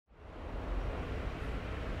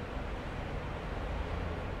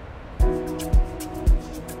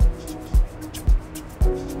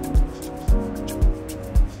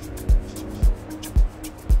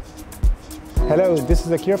Hello, this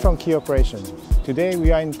is Akira from Key Operation. Today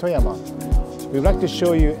we are in Toyama. We would like to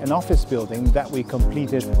show you an office building that we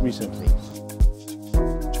completed recently.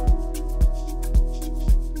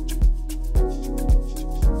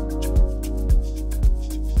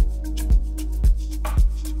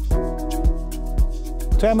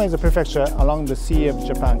 Toyama is a prefecture along the Sea of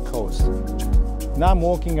Japan coast. Now I'm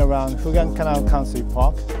walking around Fugan Canal Country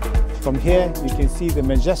Park. From here you can see the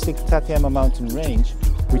majestic Tateyama mountain range,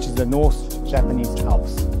 which is the North Japanese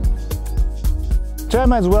Alps.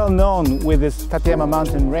 Toyama is well known with its Tateyama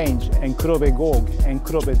mountain range and Kurobe Gorge and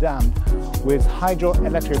Kurobe Dam with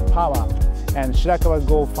hydroelectric power and Shirakawa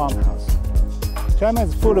Go farmhouse. Toyama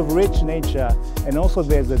is full of rich nature, and also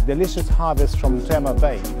there's a delicious harvest from Toyama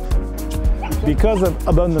Bay. Because of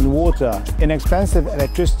abundant water, inexpensive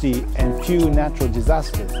electricity and few natural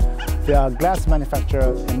disasters, there are glass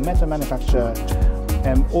manufacturer and metal manufacturer,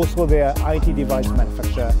 and also there are IT device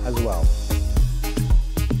manufacturer as well.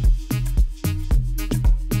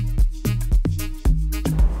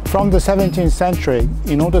 From the 17th century,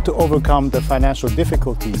 in order to overcome the financial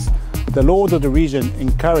difficulties, the lord of the region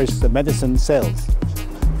encouraged the medicine sales.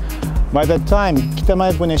 By that time,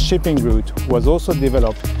 Kitamaebune shipping route was also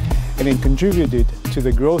developed, and it contributed to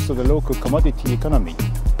the growth of the local commodity economy.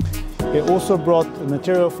 It also brought the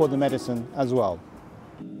material for the medicine as well.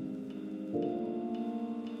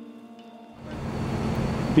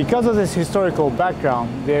 Because of this historical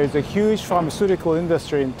background, there is a huge pharmaceutical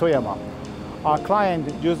industry in Toyama. Our client,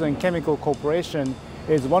 Jusen Chemical Corporation,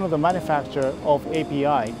 is one of the manufacturers of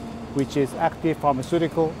API, which is active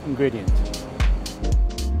pharmaceutical ingredient.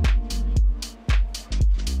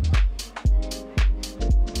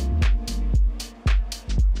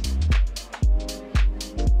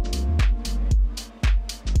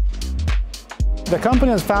 The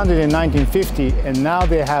company was founded in 1950, and now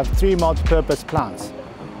they have 3 multi-purpose plants,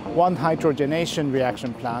 1 hydrogenation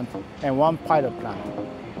reaction plant and 1 pilot plant.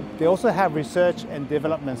 They also have research and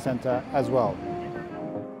development center as well.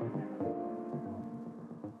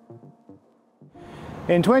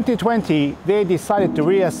 In 2020, they decided to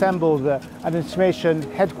reassemble the administration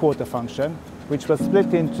headquarter function, which was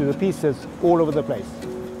split into the pieces all over the place.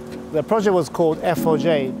 The project was called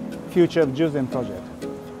F4J, Future of Jusen Project.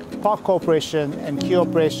 Park Corporation and Key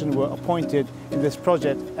Operation were appointed in this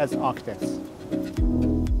project as architects.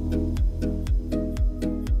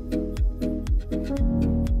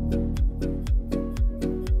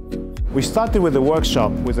 We started with a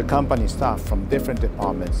workshop with the company staff from different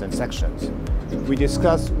departments and sections. We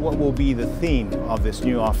discussed what will be the theme of this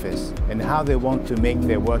new office and how they want to make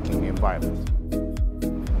their working environment.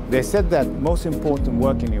 They said that most important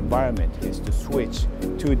working environment is to switch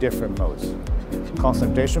 2 different modes: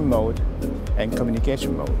 concentration mode and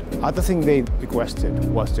communication mode. Other thing they requested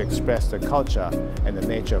was to express the culture and the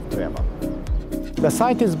nature of Toyama. The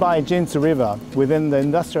site is by Jinzu River within the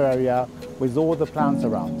industrial area with all the plants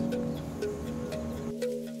around.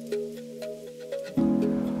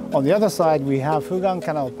 On the other side we have Fugan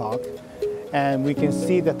Canal Park, and we can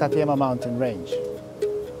see the Tateyama mountain range.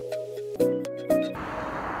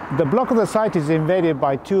 The block of the site is invaded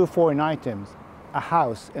by 2 foreign items, a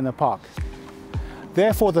house and a park.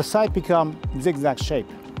 Therefore, the site becomes zigzag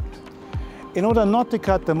shape. In order not to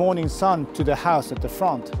cut the morning sun to the house at the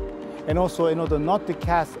front, and also in order not to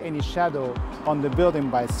cast any shadow on the building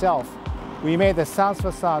by itself, we made the south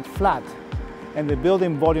facade flat and the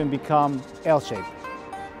building volume become L-shaped.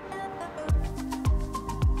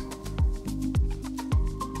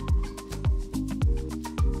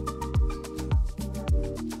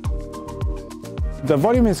 The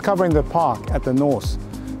volume is covering the park at the north,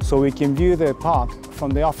 so we can view the park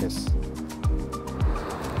from the office.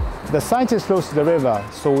 The site is close to the river,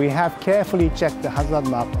 so we have carefully checked the hazard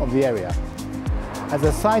map of the area. As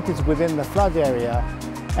the site is within the flood area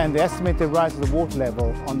and the estimated rise of the water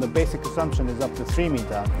level on the basic assumption is up to 3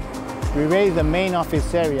 meters, we raised the main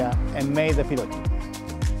office area and made the pilot.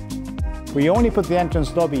 We only put the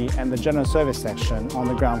entrance lobby and the general service section on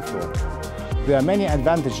the ground floor. There are many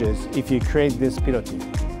advantages if you create this piloting.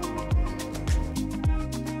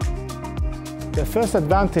 The first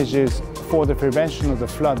advantage is for the prevention of the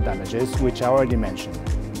flood damages, which I already mentioned.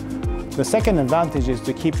 The second advantage is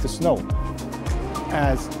to keep the snow.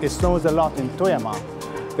 As it snows a lot in Toyama,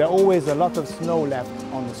 there are always a lot of snow left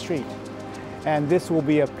on the street, and this will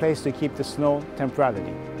be a place to keep the snow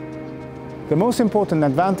temporarily. The most important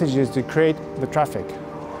advantage is to create the traffic.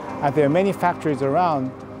 As there are many factories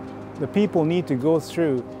around, the people need to go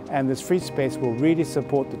through, and this free space will really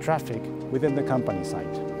support the traffic within the company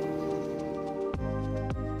site.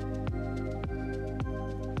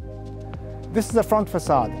 This is the front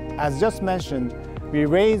facade. As just mentioned, we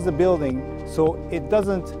raised the building so it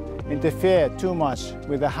doesn't interfere too much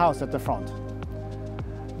with the house at the front.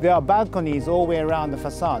 There are balconies all the way around the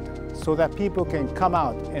facade so that people can come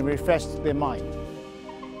out and refresh their mind.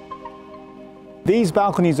 These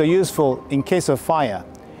balconies are useful in case of fire.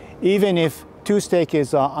 Even if 2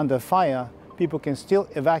 staircases are under fire, people can still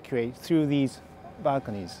evacuate through these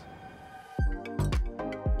balconies.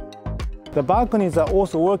 The balconies are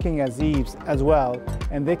also working as eaves as well,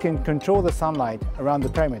 and they can control the sunlight around the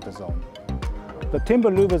perimeter zone. The timber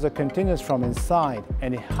louvers are continuous from inside,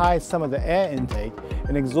 and it hides some of the air intake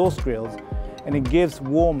and exhaust grills, and it gives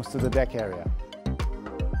warmth to the deck area.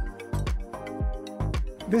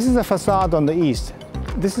 This is the facade on the east.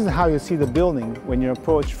 This is how you see the building when you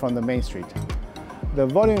approach from the main street. The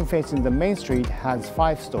volume facing the main street has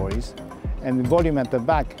 5 stories, and the volume at the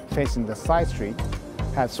back facing the side street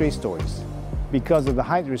has 3 stories, because of the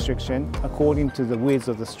height restriction according to the width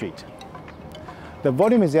of the street. The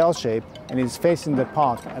volume is L-shaped and is facing the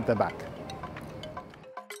park at the back.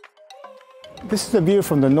 This is the view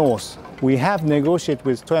from the north. We have negotiated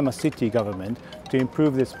with Toyama City government to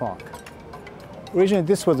improve this park. Originally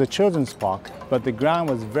this was a children's park, but the ground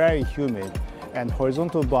was very humid and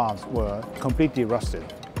horizontal bars were completely rusted.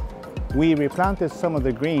 We replanted some of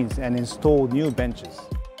the greens and installed new benches.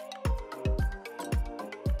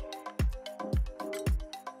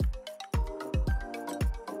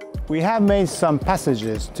 We have made some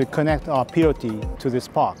passages to connect our pilotis to this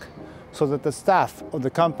park so that the staff of the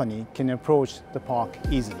company can approach the park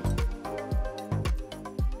easily.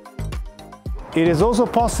 It is also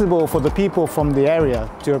possible for the people from the area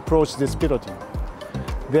to approach this pilotis.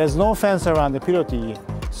 There's no fence around the pilotis,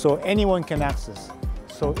 so anyone can access,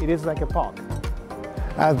 so it is like a park.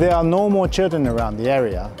 As there are no more children around the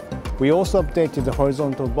area, we also updated the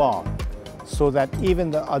horizontal bar so that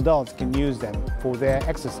even the adults can use them for their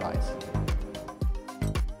exercise.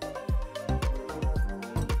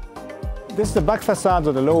 This is the back facade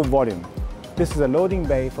of the low volume. This is a loading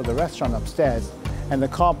bay for the restaurant upstairs and the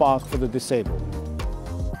car park for the disabled.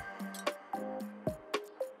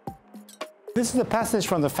 This is the passage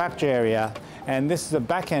from the factory area, and this is the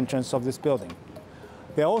back entrance of this building.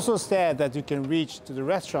 There are also stairs that you can reach to the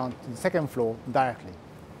restaurant to the 2nd floor directly.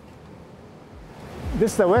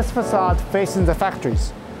 This is the west facade facing the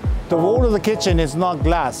factories. The wall of the kitchen is not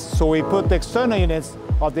glass, so we put the external units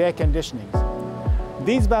of the air conditioning.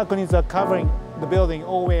 These balconies are covering the building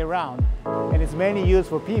all the way around, and it's mainly used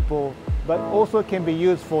for people, but also can be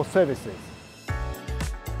used for services.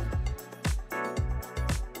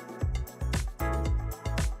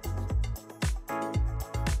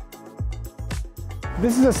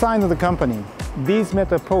 This is a sign of the company. These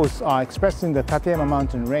metal posts are expressing the Tateyama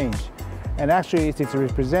mountain range, and actually it is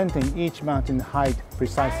representing each mountain height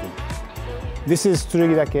precisely. This is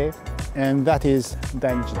Tsurugidake, and that is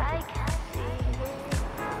Dainichidake.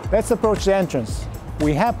 Let's approach the entrance.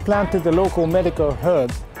 We have planted the local medical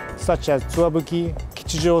herbs such as Tsuwabuki,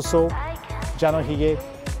 Kichijoso, Janohige,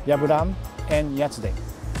 Yaburam, and Yatsude.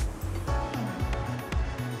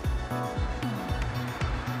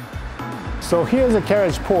 So here's a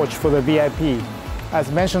carriage porch for the VIP.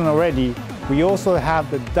 As mentioned already, we also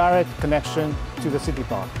have the direct connection to the city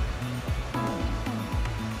park.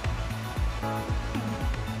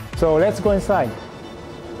 So let's go inside.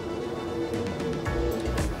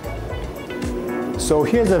 So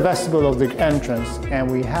here's the vestibule of the entrance,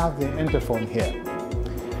 and we have the interphone here.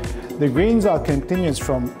 The greens are continuous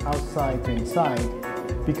from outside to inside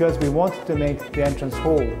because we wanted to make the entrance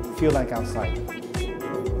hall feel like outside.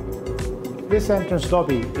 This entrance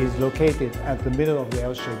lobby is located at the middle of the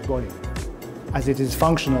L-shaped body, as it is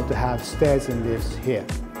functional to have stairs and lifts here.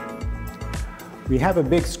 We have a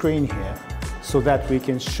big screen here so that we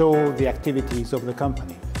can show the activities of the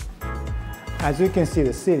company. As you can see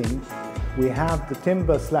the ceiling, we have the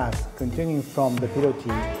timber slabs continuing from the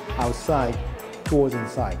pilotis outside towards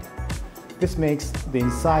inside. This makes the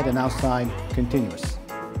inside and outside continuous.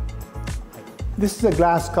 This is a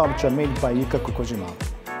glass sculpture made by Yukaku Kojima.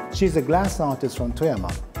 She's a glass artist from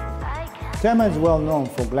Toyama. Toyama is well known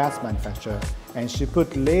for glass manufacture, and she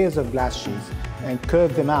put layers of glass sheets and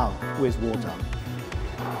curved them out with water.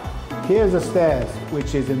 Here's the stairs,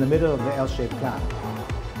 which is in the middle of the L-shaped plan.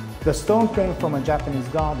 The stone came from a Japanese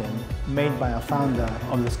garden made by a founder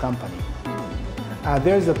of this company.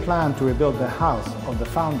 There is a plan to rebuild the house of the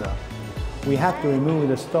founder. We had to remove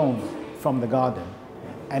the stones from the garden,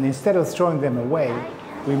 and instead of throwing them away,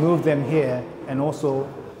 we moved them here and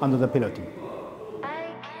also under the pilotis.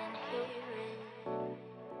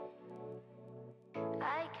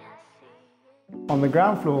 On the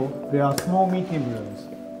ground floor, there are small meeting rooms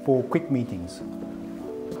for quick meetings.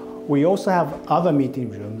 We also have other meeting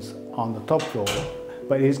rooms on the top floor,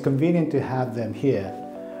 but it is convenient to have them here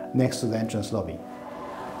next to the entrance lobby.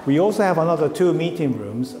 We also have another 2 meeting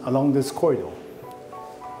rooms along this corridor.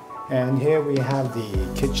 And here we have the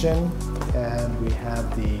kitchen, and we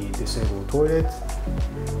have the disabled toilet,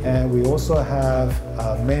 and we also have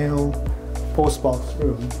a male postbox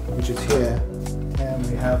room, which is here, and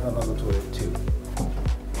we have another toilet too.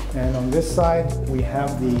 And on this side, we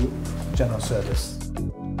have the general service.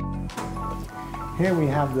 Here we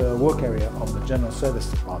have the work area of the general service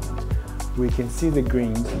department. We can see the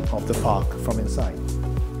greens of the park from inside.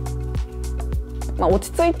 落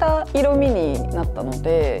ち着いた色味になったの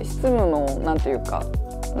で、執務のなんていうか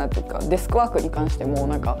デスクワークに関しても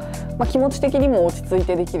気持ち的にも落ち着い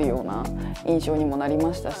てできるような印象にもなり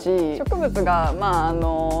ましたし、植物が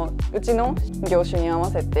うちの業種に合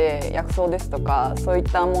わせて薬草ですとかそういっ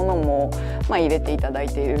たものも入れていただい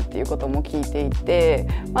ているっていうことも聞いていて、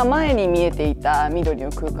前に見えていた緑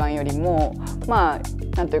の空間よりもな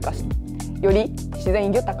んというかより自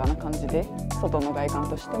然豊かな感じで外の外観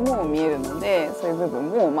としても見えるので、そういう部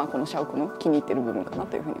分もこの社屋の気に入っている部分かな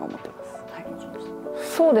というふうに思っています。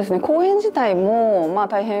そうですね、公園自体も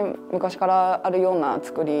大変昔からあるような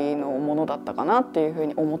作りのものだったかなっていうふう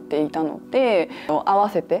に思っていたので、合わ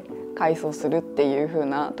せて改装するっていうふう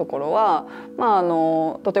なところは、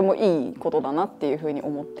とてもいいことだなっていうふうに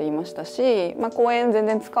思っていましたし、公園全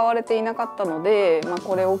然使われていなかったので、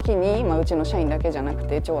これを機に、うちの社員だけじゃなく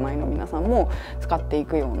て町内の皆さんも使ってい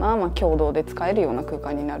くような、共同で使えるような空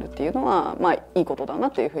間になるっていうのは、いいことだな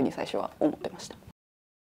というふうに最初は思ってました。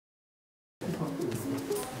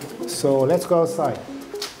So let's go outside.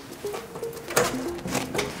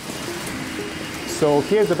 So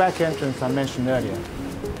here's the back entrance I mentioned earlier.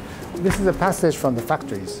 This is a passage from the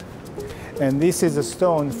factories, and this is a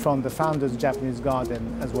stone from the founder's Japanese garden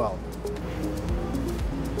as well.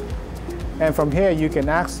 And from here you can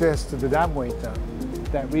access to the dumbwaiter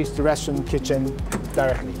that reaches the restaurant kitchen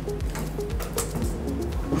directly.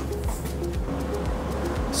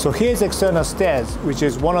 So here's external stairs, which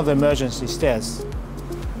is one of the emergency stairs.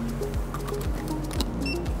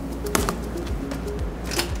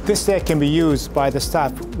 This stair can be used by the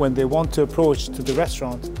staff when they want to approach to the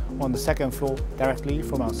restaurant on the second floor directly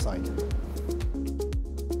from outside.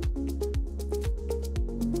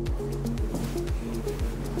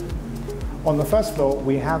 On the first floor,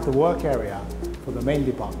 we have the work area for the main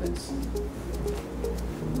departments.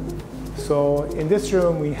 So in this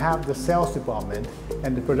room, we have the sales department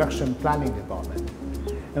and the production planning department.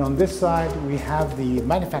 And on this side, we have the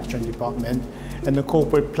manufacturing department and the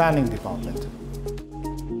corporate planning department.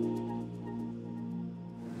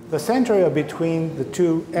 The center area between the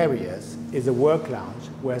 2 areas is a work lounge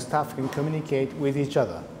where staff can communicate with each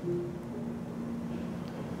other.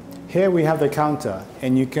 Here we have the counter,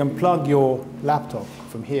 and you can plug your laptop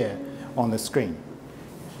from here on the screen.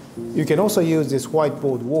 You can also use this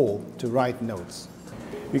whiteboard wall to write notes.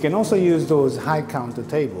 You can also use those high counter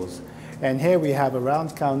tables, and here we have a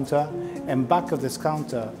round counter, and back of this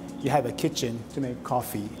counter you have a kitchen to make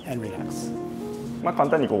coffee and relax. 簡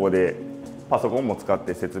単にここでパソコンも使っ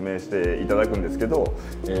て説明していただくんですけど、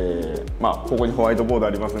ここにホワイトボードあ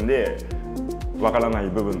りますんで、わからない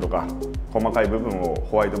部分とか細かい部分を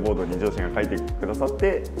ホワイトボードに上司が書いてくださっ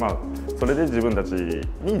て、それで自分たち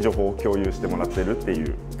に情報を共有してもらってるってい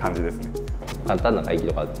う感じですね。簡単な会議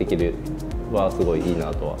とかできるはすごいいい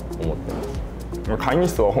なとは思ってます。会議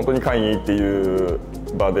室は本当に会議っていう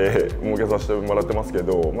場で設けさせてもらってますけ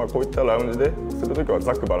ど、こういったラウンジでするときは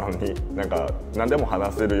ざっくばらんに何でも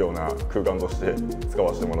話せるような空間として使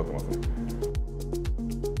わせてもらってますね。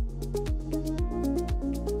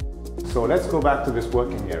So let's go back to this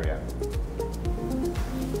working area.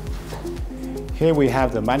 Here we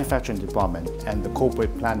have the manufacturing department and the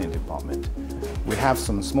corporate planning department. We have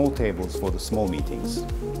some small tables for the small meetings.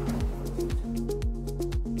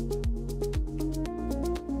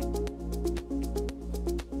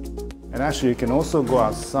 And actually you can also go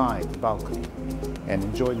outside the balcony and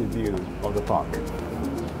enjoy the view of the park.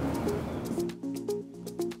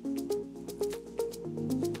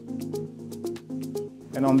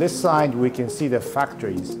 And on this side we can see the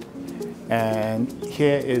factories, and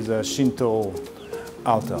here is a Shinto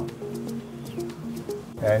altar.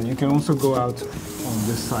 And you can also go out on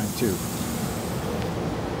this side too.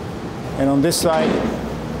 And on this side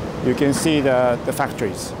you can see the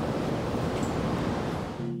factories.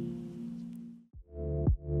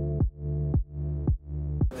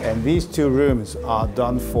 And these 2 rooms are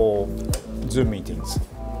done for Zoom meetings.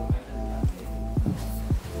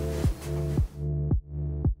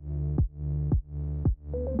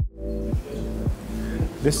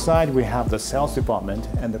 This side we have the sales department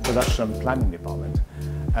and the production planning department.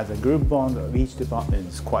 As the group bond of each department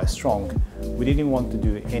is quite strong, we didn't want to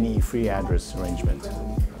do any free address arrangement.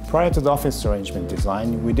 Prior to the office arrangement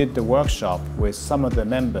design, we did the workshop with some of the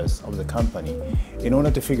members of the company in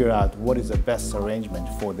order to figure out what is the best arrangement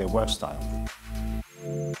for their work style.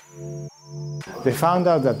 They found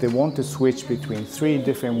out that they want to switch between 3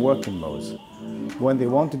 different working modes. When they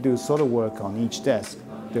want to do solo work on each desk,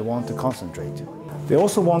 they want to concentrate. They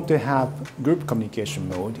also want to have group communication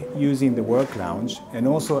mode using the work lounge and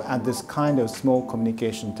also at this kind of small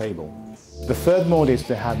communication table. The third mode is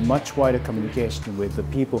to have much wider communication with the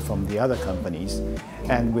people from the other companies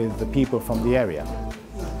and with the people from the area.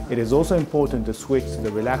 It is also important to switch to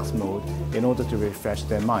the relaxed mode in order to refresh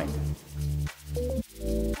their mind.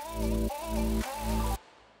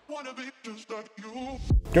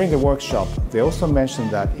 During the workshop, they also mentioned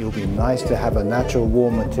that it would be nice to have a natural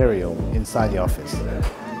warm material inside the office.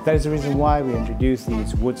 That is the reason why we introduced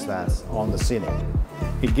these wood slats on the ceiling.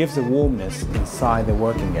 It gives a warmness inside the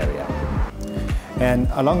working area. And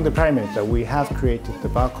along the perimeter, we have created the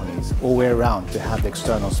balconies all the way around to have the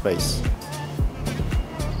external space.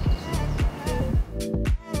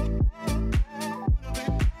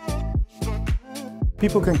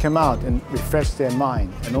 People can come out and refresh their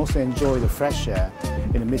mind and also enjoy the fresh air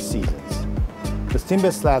in the mid-seasons. The timber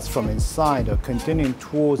slats from inside are continuing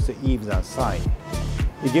towards the eaves outside.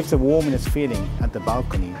 It gives a warmness feeling at the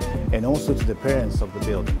balcony and also to the appearance of the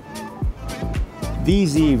building.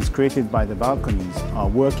 These eaves created by the balconies are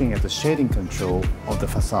working as a shading control of the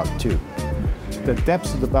facade too. The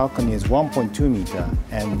depth of the balcony is 1.2 meters,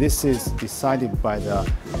 and this is decided by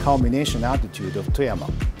the culmination altitude of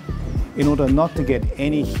Toyama. In order not to get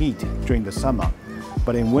any heat during the summer,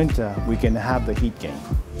 but in winter we can have the heat gain.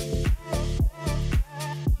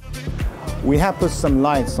 We have put some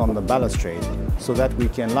lights on the balustrade so that we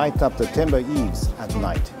can light up the timber eaves at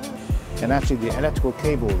night. And actually the electrical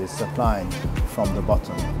cable is supplied from the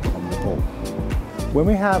bottom, from the pole. When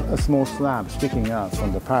we have a small slab sticking out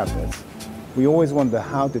from the parapets, we always wonder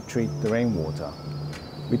how to treat the rainwater.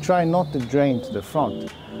 We try not to drain to the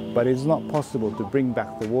front, but it's not possible to bring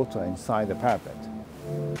back the water inside the parapet.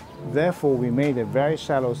 Therefore, we made a very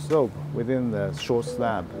shallow slope within the short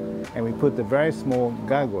slab, and we put the very small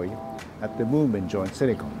gargoyle at the movement joint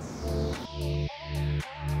silicone.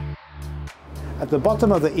 At the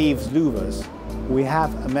bottom of the eaves louvers, we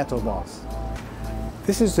have a metal box.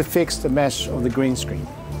 This is to fix the mesh of the green screen.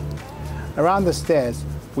 Around the stairs,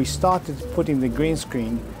 we started putting the green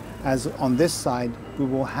screen, as on this side we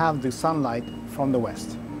will have the sunlight from the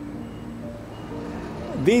west.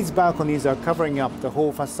 These balconies are covering up the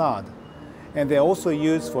whole facade, and they're also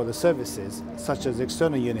used for the services such as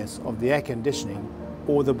external units of the air conditioning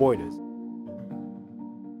or the boilers.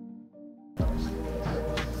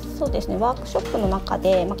 そうですね、ワークショップの中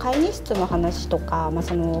で、会議室の話とか、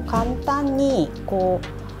その簡単に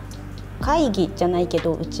会議じゃないけ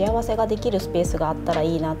ど打ち合わせができるスペースがあったら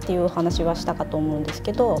いいなっていう話はしたかと思うんです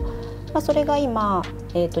けど、それが今、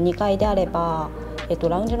2階であれば、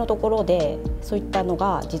ラウンジのところでそういったの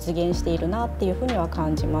が実現しているなっていうふうには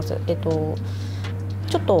感じます。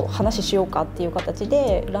ちょっと話しようかっていう形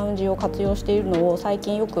でラウンジを活用しているのを最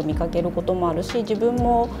近よく見かけることもあるし、自分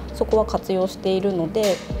もそこは活用しているの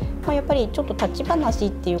で、やっぱりちょっと立ち話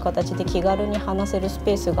っていう形で気軽に話せるス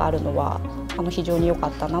ペースがあるのは非常に良か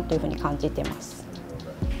ったなというふうに感じてます。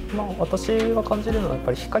私が感じるのはやっ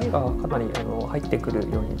ぱり光がかなり入ってくる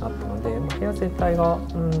ようになったので、部屋全体が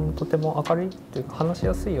とても明るいというか話し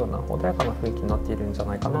やすいような穏やかな雰囲気になっているんじゃ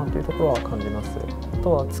ないかなというところは感じます。あ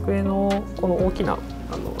とは机のこの大きな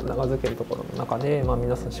長付けるところの中で、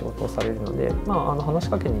皆さん仕事をされるので、話し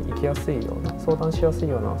かけに行きやすいような相談しやすい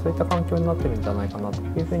ようなそういった環境になっているんじゃないかなと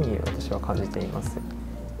いうふうに私は感じています。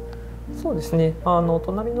そうですね、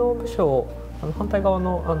隣の部署反対側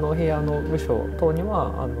の部屋の部署等に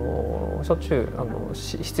はしょっちゅう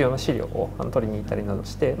必要な資料を取りに行ったりなど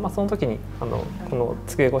して、その時にこの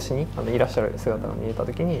机越しにいらっしゃる姿が見えた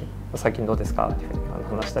時に「最近どうですか?」っていうふうに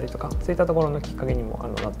話したりとか、そういったところのきっかけにも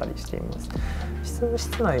なったりしています。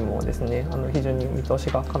室内もですね非常に見通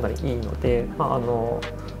しがかなりいいので、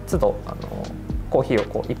都度コーヒ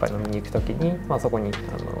ーを一杯飲みに行くときに、そこに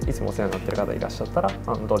いつもお世話になっている方いらっしゃったら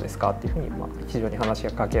どうですかっていうふうに、非常に話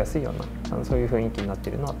がかけやすいようなそういう雰囲気になって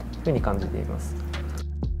いるなというふうに感じています。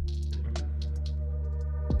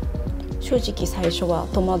正直最初は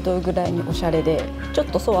戸惑うぐらいにおしゃれでちょっ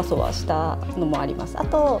とそわそわしたのもあります。あ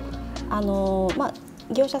と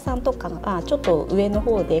業者さんとかがちょっと上の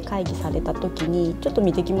方で会議された時に「ちょっと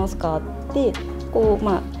見てきますか?」って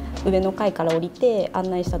上の階から降りて案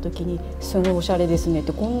内した時に「すごいおしゃれですね」っ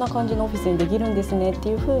て「こんな感じのオフィスにできるんですね」って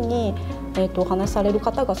いうふうに、お話しされる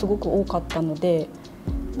方がすごく多かったので、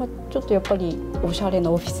ちょっとやっぱりおしゃれな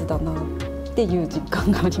オフィスだなっていう実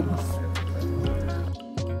感があります。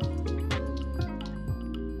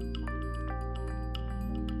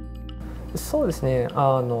そうですね、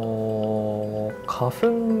花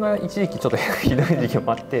粉が一時期ちょっとひどい時期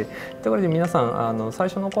もあってところで皆さん最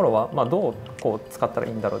初の頃は、どうこう使ったらい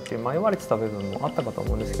いんだろうっていう迷われてた部分もあったかと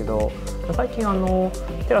思うんですけど、最近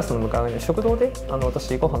テラスの向かい側に食堂で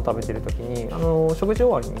私ご飯食べてる時に食事終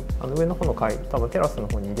わりに上の方の階多分テラスの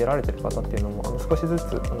方に出られてる方っていうのも少しずつ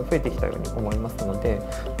増えてきたように思いますので、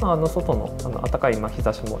外の暖かい日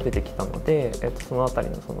差しも出てきたので、その辺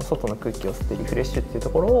りのその外の空気を吸ってリフレッシュっていうと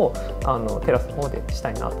ころをテラスの方でした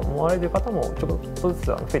いなと思われる方もちょっとずつ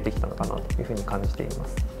増えてきたのかなというふうに感じていま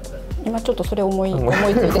す。今ちょっとそれ思いつ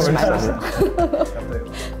いてしまいました。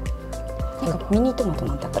なんかミニトマト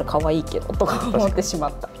なんてあったら可愛いけどとか思ってしま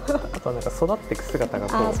った。あとなんか育っていく姿が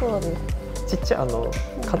そうです。ちっちゃい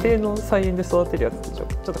家庭の菜園で育てるやつってちょっ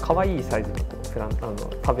と可愛いサイズのプラン同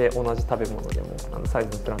じ食べ物でもサイ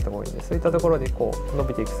ズのプラントが多いんで、そういったところでこう伸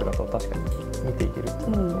びていく姿を確かに見ていける。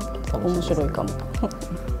面白いかも。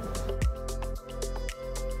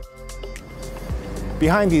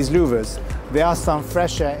Behind these louvers, there are some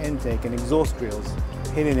fresh air intake and exhaust grills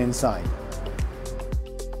hidden inside.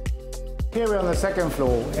 Here we're on the second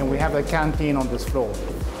floor and we have a canteen on this floor.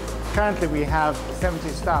 Currently we have 70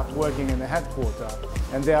 staff working in the headquarters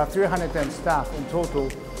and there are 310 staff in total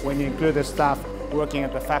when you include the staff working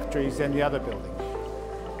at the factories and the other buildings.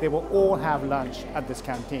 They will all have lunch at this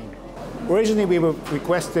canteen. Originally we were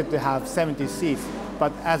requested to have 70 seats,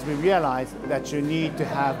 but as we realized that you need to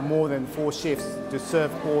have more than 4 shifts to serve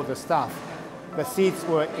all the staff, the seats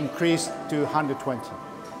were increased to 120.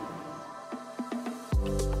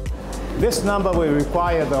 This number will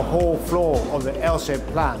require the whole floor of the L-shaped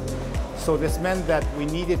plan. So this meant that we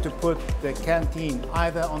needed to put the canteen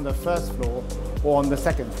either on the first floor or on the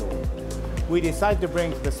second floor. We decided to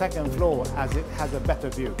bring to the second floor as it has a better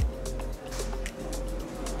view.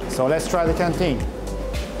 So let's try the canteen.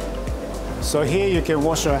 So here you can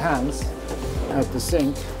wash your hands at the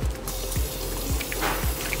sink.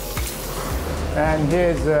 And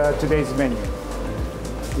here's today's menu.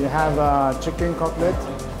 You have chicken cutlet,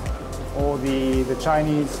 or the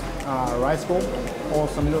Chinese rice bowl, or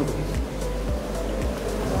some noodles.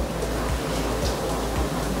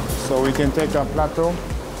 So we can take our plateau,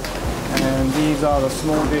 and these are the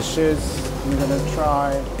small dishes. I'm gonna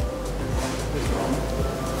try this one.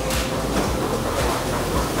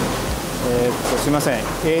 すみません、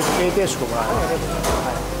定食が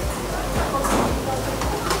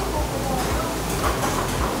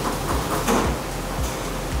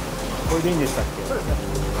これでいいんでしたっけ？そうですね。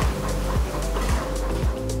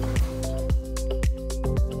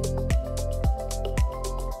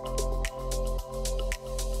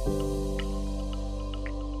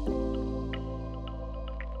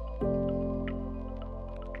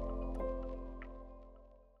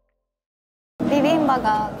ビビンバ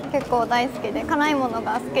が結構大好きで、辛いもの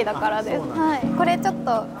が好きだからです。はい、これちょっ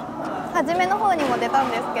と初めの方にも出たん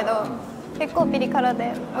ですけど、結構ピリ辛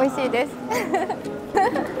で美味しいです。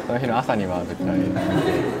その日の朝には絶対。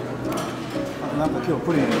なんか今日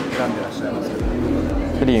プリン選んでらっしゃいますけど。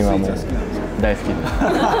プリンはもう大好きで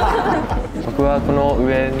す。僕はこの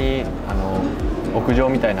上に屋上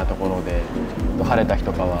みたいなところで晴れた日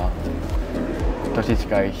とかは年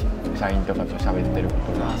近い社員とかと喋ってるこ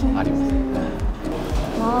とがあります。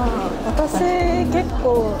私結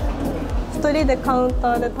構一人でカウン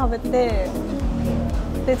ターで食べて、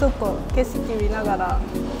でちょっと景色見ながら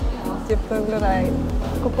10分ぐらい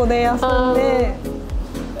ここで休んで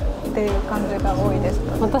っていう感じが多いです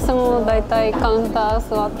かね。私もだいたいカウンター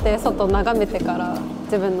座って外眺めてから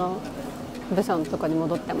自分の部署のとこに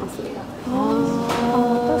戻ってますね。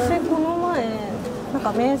私この前なん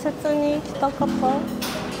か面接に来た方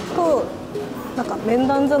となんか面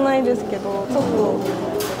談じゃないですけどちょっと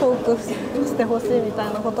トークしてほしいみた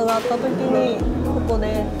いなことがあった時にここ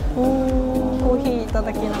でコーヒーいた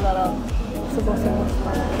だきながら過ごせまし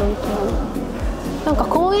た。なんか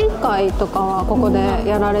講演会とかはここで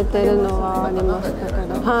やられてるのはありましたけ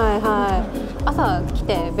ど、朝来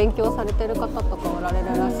て勉強されてる方とかおられる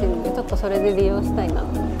らしいので、ちょっとそれで利用したいなと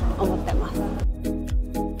思ってます。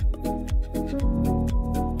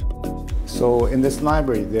So in this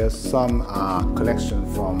library, there's some collection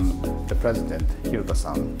from the president,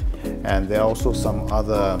 Hiroda-san, and there are also some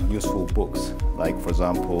other useful books. Like, for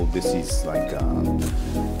example, this is like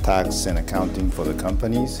tax and accounting for the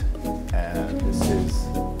companies, and this is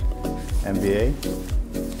MBA.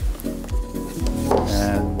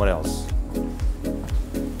 what else?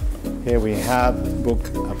 Here we have a book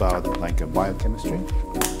about like a biochemistry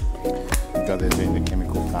because they're doing the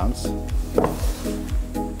chemical plants,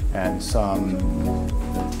 and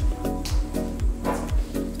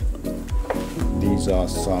these are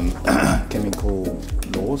some chemical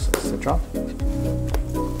laws, etc.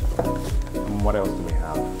 And what else do we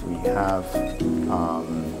have? We have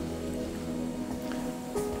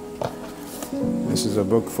this is a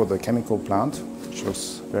book for the chemical plant, which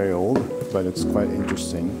looks very old, but it's quite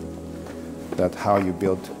interesting that how you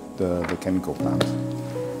build the chemical plant.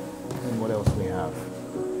 And what else we have?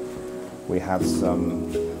 We have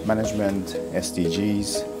some management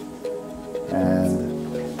SDGs, and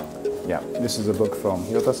yeah, this is a book from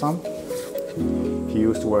Hirota-san. He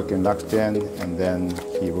used to work in Rakuten, and then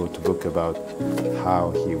he wrote a book about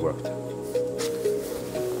how he worked.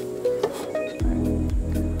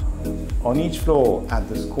 On each floor at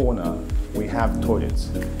this corner, we have toilets.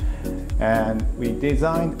 And we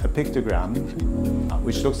designed a pictogram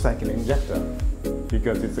which looks like an injector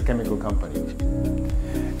because it's a chemical company.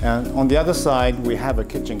 And on the other side, we have a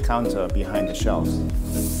kitchen counter behind the shelves.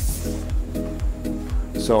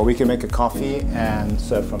 So we can make a coffee and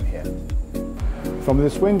serve from here. From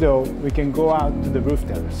this window, we can go out to the roof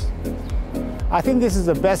terrace. I think this is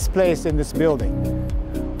the best place in this building.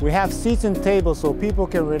 We have seats and tables so people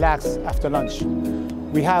can relax after lunch.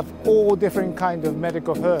 We have all different kinds of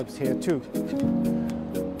medical herbs here too.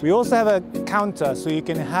 We also have a counter so you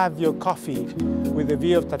can have your coffee with a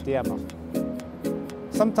view of Tateyama.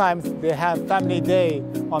 Sometimes they have family day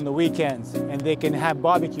on the weekends and they can have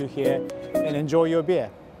barbecue here and enjoy your beer.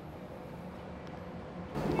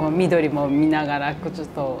 緑も見ながらちょっ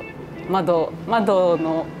と窓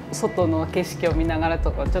の外の景色を見ながら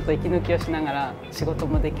とかちょっと息抜きをしながら仕事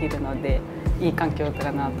もできるのでいい環境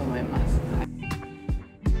かなと思います。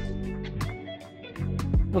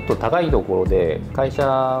ちょっと高いところで会社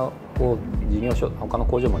を事業所他の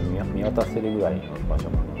工場も見渡せるぐらいの場所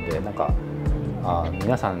なのでなんか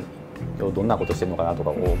皆さんどんなことしてるのかなと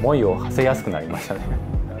か思いを馳せやすくなりましたね。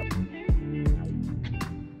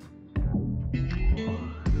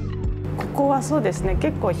ここはそうですね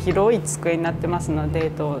結構広い机になってますの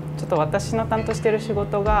でちょっと私の担当している仕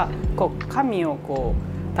事が紙を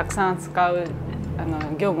たくさん扱う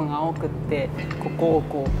業務が多くってここ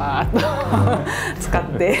をバーッと使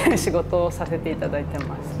って仕事をさせていただいて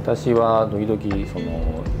ます。私は時々そ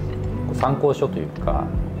の参考書というか、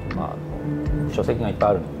書籍がいっぱい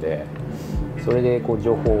あるのでそれで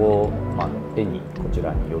情報を絵にこち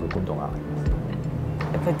らに寄ることがあります。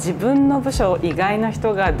やっぱり自分の部署以外の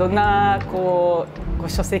人がどんな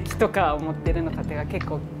書籍とかを持っているのかっていうのが結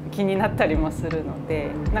構気になったりもするの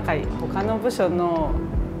でなんか他の部署の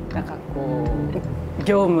なんか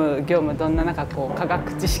業務どんな科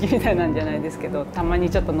学知識みたいなんじゃないですけどたまに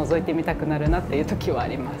ちょっと覗いてみたくなるなっていう時はあ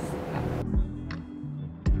ります。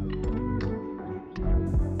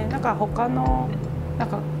なんか他の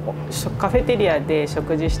カフェテリアで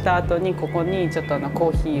食事した後にここにちょっとコ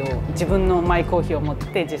ーヒーを自分のマイコーヒーを持っ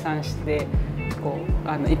て持参して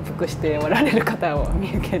一服しておられる方を見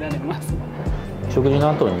受けられます。食事の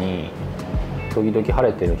後に時々晴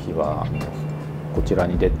れてる日はこちら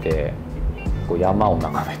に出て山を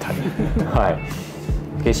眺めたり、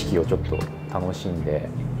景色をちょっと楽しんで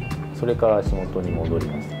それから仕事に戻り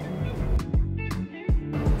ます。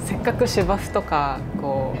せっかく芝生とか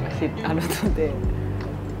あるので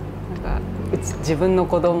なんか自分の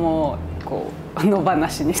子供を野放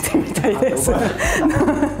しにしてみたいです。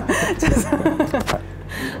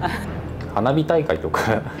花火大会と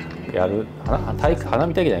かやる花火大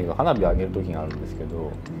会じゃないけど花火を上げる時があるんですけ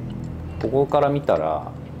どここから見た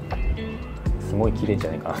らすごい綺麗じ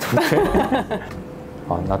ゃないかなと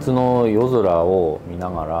思って夏の夜空を見な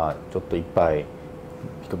がらちょっと一杯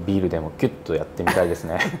ビールでもキュッとやってみたいです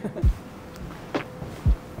ね。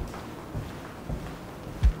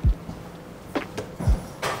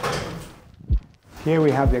Here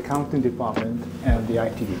we have the accounting department and the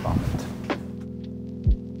IT department.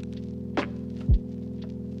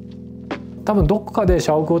 多分どこかで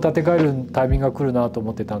社屋を建て替えるタイミングが来るなと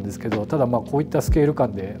思ってたんですけどただこういったスケール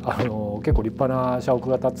感で結構立派な社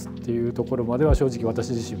屋が建つっていうところまでは正直私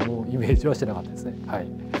自身もイメージはしてなかったですね。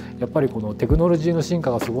やっぱりこのテクノロジーの進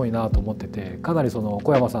化がすごいなと思っててかなりその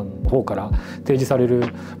小山さんの方から提示される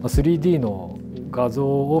 3D の画像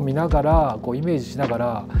を見ながらイメージしなが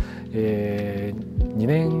ら、2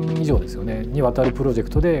年以上ですよねにわたるプロジェク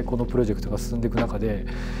トでこのプロジェクトが進んでいく中で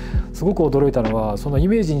すごく驚いたのはそのイ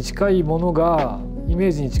メージに近いものがイメ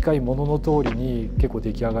ージに近いものの通りに結構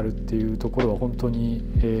出来上がるっていうところは本当に、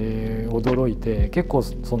驚いて結構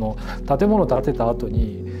その建物を建てた後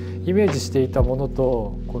にイメージしていたもの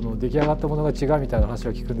とこの出来上がったものが違うみたいな話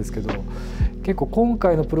は聞くんですけど、結構今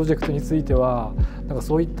回のプロジェクトについてはなんか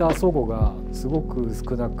そういった齟齬がすごく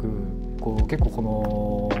少なく、結構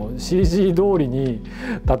この CG 通りに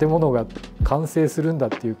建物が完成するんだっ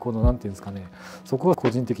ていうこのなんていうんですかね、そこが個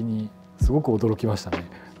人的にすごく驚きましたね。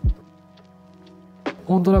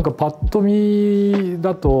本当なんかパッと見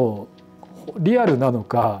だとリアルなの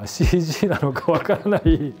か CG なのかわからな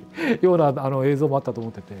いような映像もあったと思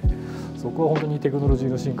ってて、そこは本当にテクノロジー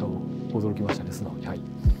の進化を驚きましたね、素直に。はい、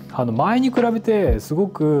前に比べてすご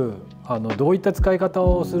くどういった使い方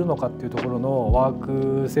をするのかっていうところのワ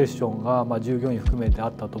ークセッションが、従業員含めてあ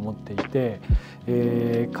ったと思っていて、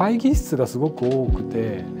会議室がすごく多く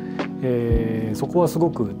て、そこはすご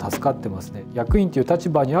く助かってますね。役員という立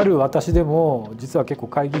場にある私でも実は結構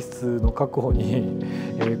会議室の確保に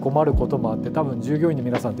困ることもあって、多分従業員の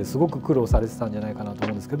皆さんってすごく苦労されてたんじゃないかなと思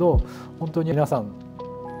うんですけど、本当に皆さん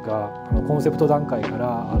がコンセプト段階か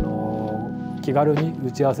ら気軽に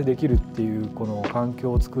打ち合わせできるっていうこの環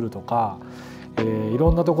境を作るとか、い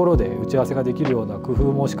ろんなところで打ち合わせができるような工夫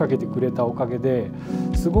も仕掛けてくれたおかげで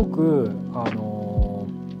すごく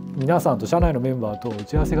皆さんと社内のメンバーと打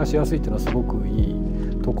ち合わせがしやすいっていうのはすごくいい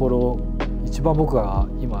ところ、一番僕が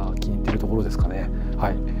今気に入っているところですかね。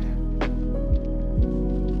はい。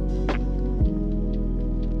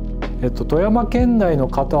富山県内の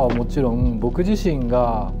方はもちろん、僕自身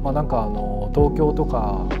が、なんか東京と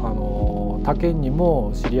か他県に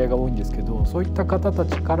も知り合いが多いんですけど、そういった方た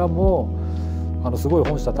ちからもすごい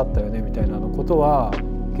本社建ったよねみたいなことは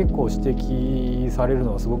結構指摘される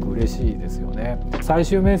のはすごく嬉しいですよね。最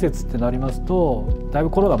終面接ってなりますと、だいぶ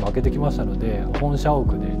コロナも明けてきましたので本社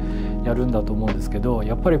屋でやるんだと思うんですけど、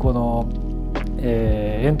やっぱりこの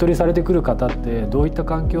エントリーされてくる方ってどういった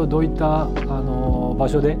環境、どういった場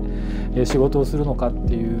所で仕事をするのかっ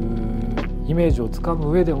ていうイメージをつかむ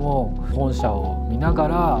上でも、本社を見なが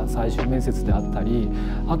ら最終面接であったり、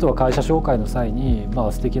あとは会社紹介の際に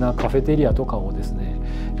素敵なカフェテリアとかをですね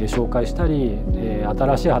紹介したり、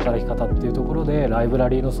新しい働き方っていうところでライブラ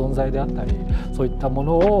リーの存在であったり、そういったも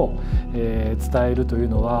のを伝えるという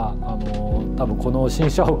のは多分この新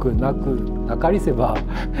社屋なかりせば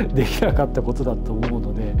できなかったことだと思う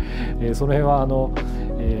ので、その辺は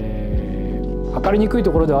測りにくい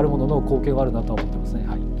ところではあるものの貢献があるなと思ってますね。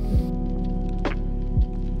はい、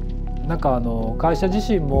なんか会社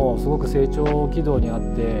自身もすごく成長軌道にあっ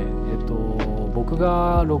て、僕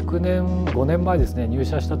が5年前ですね入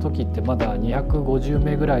社した時ってまだ250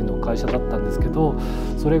名ぐらいの会社だったんですけど、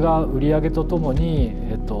それが売上とともに、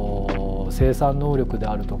生産能力で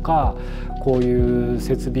あるとか、こういう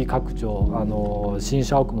設備拡張、新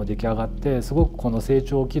社屋も出来上がって、すごくこの成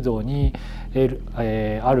長軌道に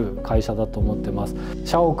ある会社だと思ってます。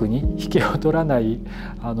社屋に引けを取らない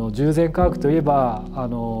十全科学といえば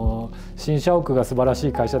新社屋が素晴らし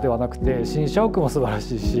い会社ではなくて、新社屋も素晴ら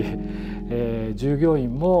しいし、従業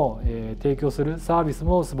員も、提供するサービス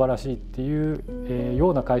も素晴らしいっていう、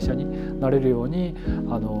ような会社になれるように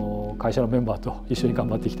会社のメンバーと一緒に頑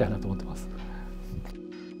張っていきたいなと思ってます。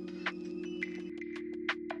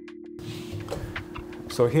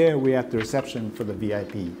So here we're at the reception for the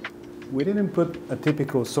VIP. We didn't put a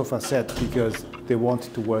typical sofa set because they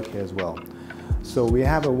wanted to work here as well. So we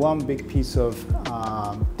have one big piece of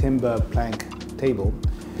timber plank table,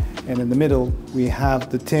 and in the middle we have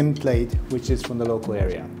the tin plate, which is from the local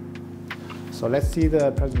area. So let's see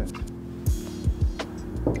the president.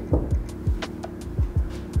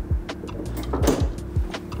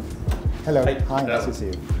 Hello. Hi, nice to see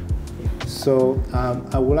you. So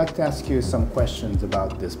I would like to ask you some questions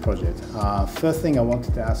about this project. First thing I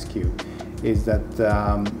wanted to ask you is that,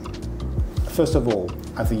 first of all,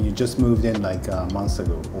 I think you just moved in like months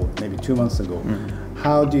ago, or maybe 2 months ago. Mm-hmm.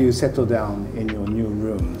 How do you settle down in your new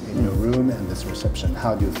room, and this reception?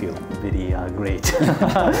 How do you feel? Very great.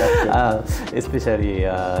 Especially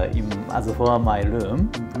as for my room,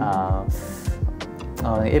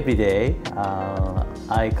 every day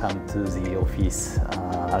I come to the office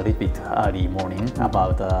a little bit early morning,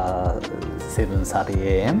 about 7:30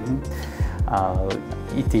 a.m.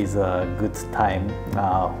 It is a good time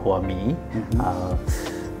for me.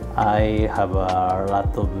 I have a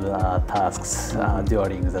lot of tasks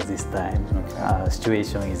during this time.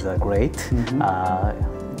 Situation is great.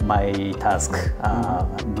 My task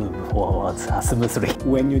move forward smoothly.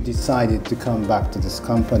 When you decided to come back to this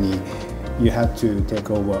company, you had to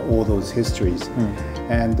take over all those histories.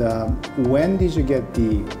 And when did you get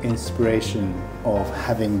the inspiration of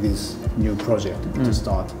having this new project to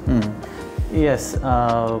start? Yes,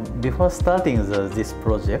 before starting this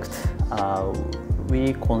project,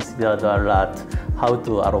 we considered a lot how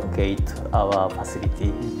to allocate our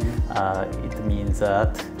facility. It means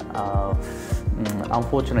that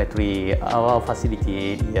unfortunately our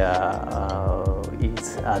facility area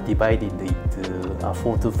is divided into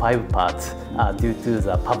 4 to 5 parts due to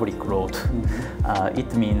the public road.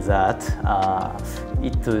 It means that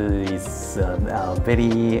it is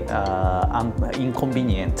very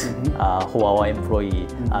inconvenient for our employee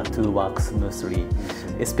to work smoothly.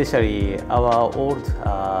 Especially our old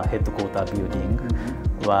headquarters building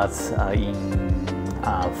was in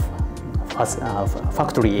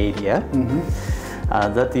factory area.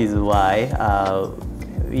 That is why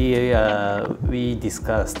we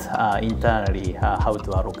discussed internally how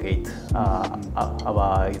to allocate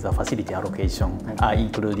our facility allocation,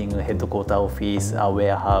 including headquarters office,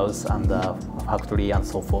 warehouse, and factory, and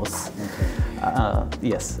so forth.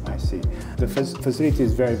 Yes. I see. The facility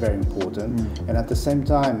is very, very important, and at the same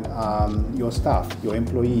time, your staff, your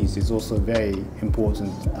employees, is also very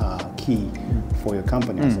important key for your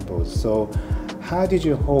company, I suppose. So, how did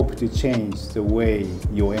you hope to change the way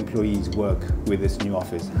your employees work with this new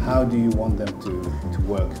office? How do you want them to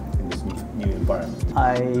work in this new environment?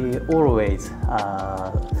 I always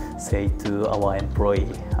say to our employee,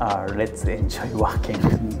 let's enjoy working.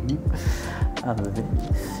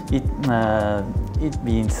 It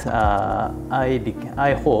means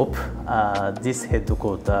I hope this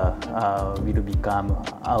headquarters will become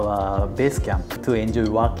our base camp to enjoy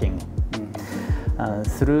working.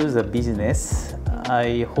 Through the business,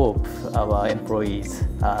 I hope our employees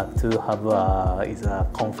to have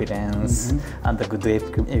confidence and a good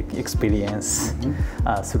experience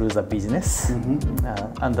through the business.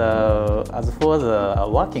 And as for the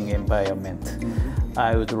working environment,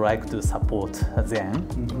 I would like to support them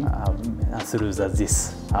through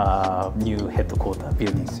this new headquarters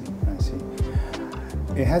building. I see.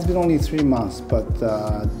 It has been only 3 months, but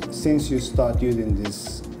since you start using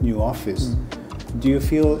this new office, do you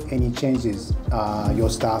feel any changes, your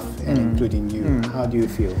staff and including you? How do you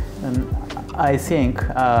feel? I think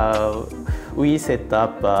we set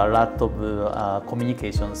up a lot of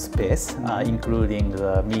communication space, including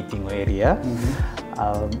the meeting area.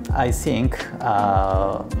 I think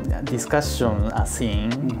discussion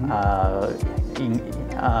scene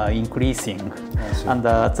increasing, and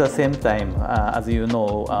at the same time, as you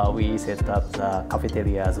know, we set up the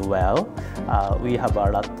cafeteria as well. We have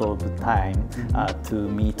a lot of time to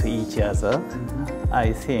meet each other.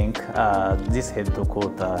 I think this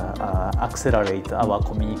headquarters accelerate our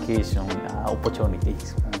communication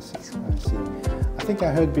opportunities. I see. I think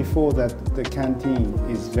I heard before that the canteen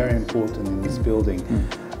is very important in this building.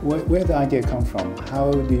 Where did the idea come from?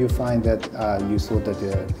 How do you find that you thought that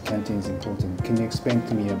the canteen is important? Can you explain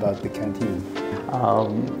to me about the canteen?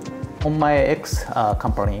 On my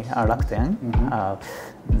ex-company, Rakuten,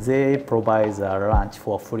 they provide lunch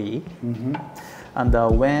for free. And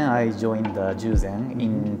when I joined Juzen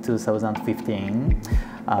in 2015,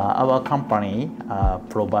 our company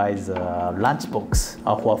provides a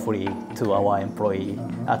lunchbox for free to our employee.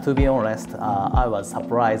 To be honest, I was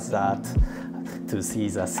surprised to see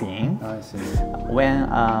the scene. I see. When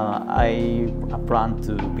I planned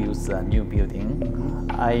to build a new building,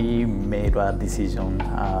 I made a decision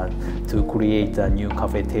to create a new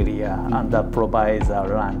cafeteria and provide a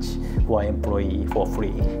lunch for employee for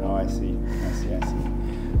free. Oh, I see.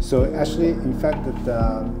 So actually, in fact,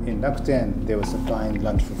 that in Rakuten they were supplying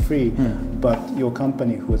lunch for free, but your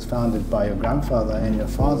company, who was founded by your grandfather and your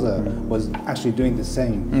father, was actually doing the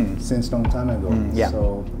same since long time ago.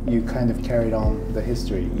 So you kind of carried on the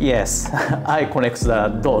history. Yes, I connect the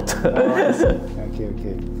dot.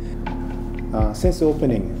 Okay. Since the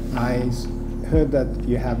opening, I heard that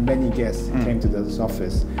you have many guests came to this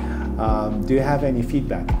office. Do you have any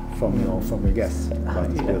feedback from your guests about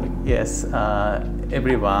this building? Yes,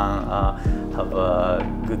 everyone have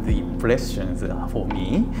good impressions for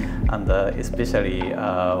me, and especially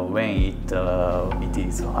when it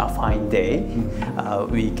is a fine day,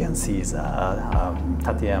 we can see the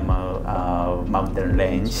Tateyama mountain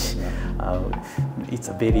range. It's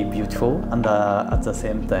very beautiful, and at the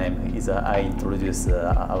same time, I introduce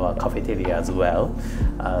our cafeteria as well.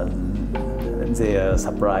 They are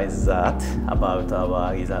surprised about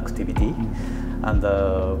our activity, and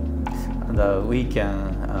we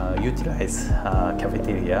can utilize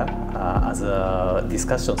cafeteria as a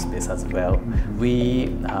discussion space as well.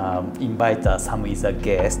 We invite some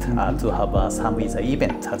guests to have some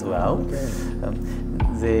event as well.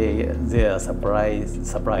 They are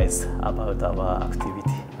surprised about our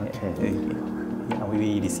activity.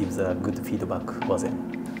 We receive the good feedback for them.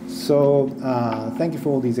 So thank you for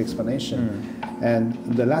all these explanations. And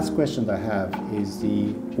the last question that I have is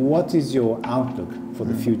what is your outlook for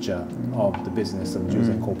the future of the business of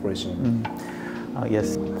Juzen Corporation?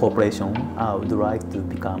 Yes, corporation would like to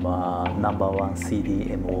become a #1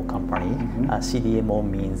 CDMO company. CDMO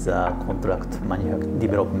means contract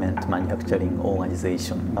development manufacturing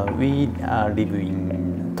organization. We live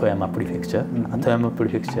in Toyama Prefecture. Toyama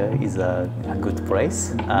Prefecture is a good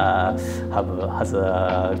place. Has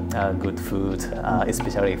good food,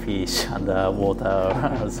 especially fish and water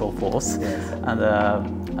and so forth. And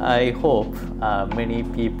I hope many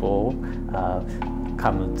people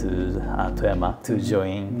come to Toyama to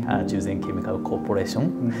join Juzen Chemical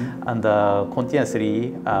Corporation, and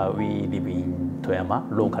continuously we live in Toyama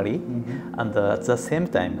locally, and at the same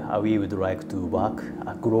time we would like to work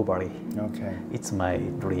globally. Okay. It's my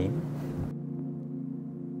dream.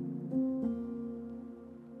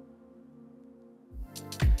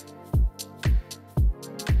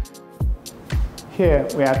 Here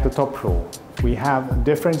we're at the top floor. We have a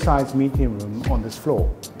different size meeting room on this floor.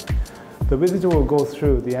 The visitor will go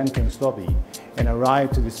through the entrance lobby and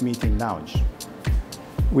arrive to this meeting lounge.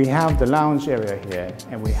 We have the lounge area here,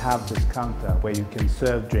 and we have this counter where you can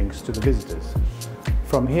serve drinks to the visitors.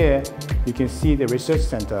 From here, you can see the research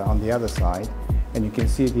center on the other side, and you can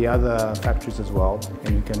see the other factories as well,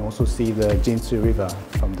 and you can also see the Jinsu River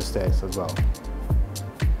from the stairs as well.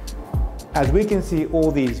 As we can see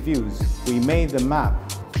all these views, we made the map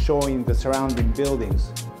showing the surrounding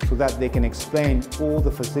buildings so that they can explain all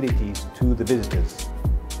the facilities to the visitors.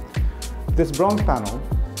 This bronze panel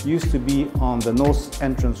used to be on the north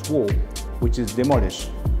entrance wall, which is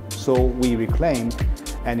demolished, so we reclaimed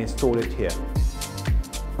and installed it here.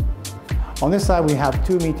 On this side we have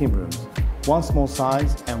 2 meeting rooms, one small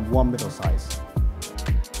size and one middle size.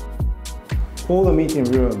 All the meeting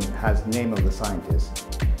room has the name of the scientists.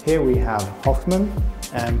 Here we have Hoffman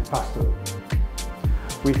and Pasteur.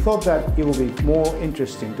 We thought that it would be more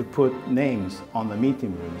interesting to put names on the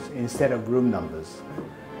meeting rooms instead of room numbers.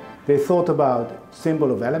 They thought about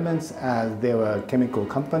symbol of elements as they were a chemical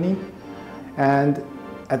company, and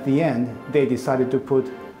at the end they decided to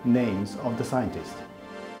put names of the scientists.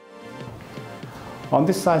 On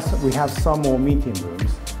this side we have some more meeting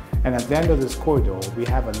rooms, and at the end of this corridor we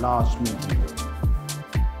have a large meeting room.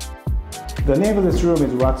 The name of this room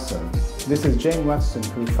is Watson. This is James Watson,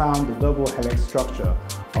 who found the double helix structure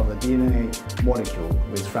of the DNA molecule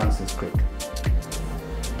with Francis Crick.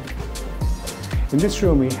 In this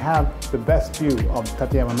room we have the best view of the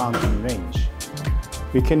Tateyama mountain range.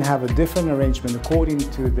 We can have a different arrangement according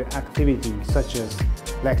to the activity, such as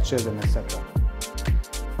lectures and etc.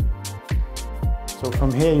 So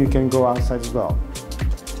from here you can go outside as well.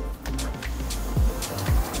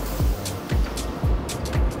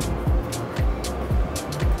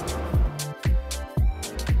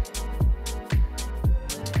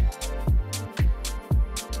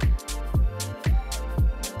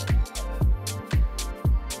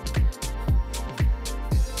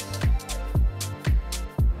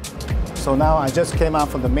 So now I just came out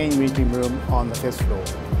from the main meeting room on the 5th floor.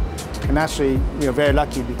 And actually we are very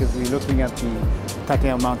lucky because we're looking at the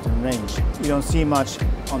Tateyama mountain range. You don't see much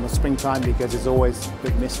on the springtime because it's always a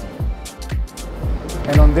bit misty.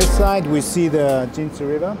 And on this side we see the Jinsu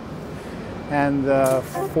River and the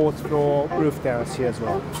 4th floor roof terrace here as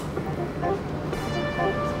well.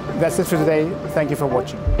 That's it for today. Thank you for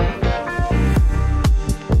watching.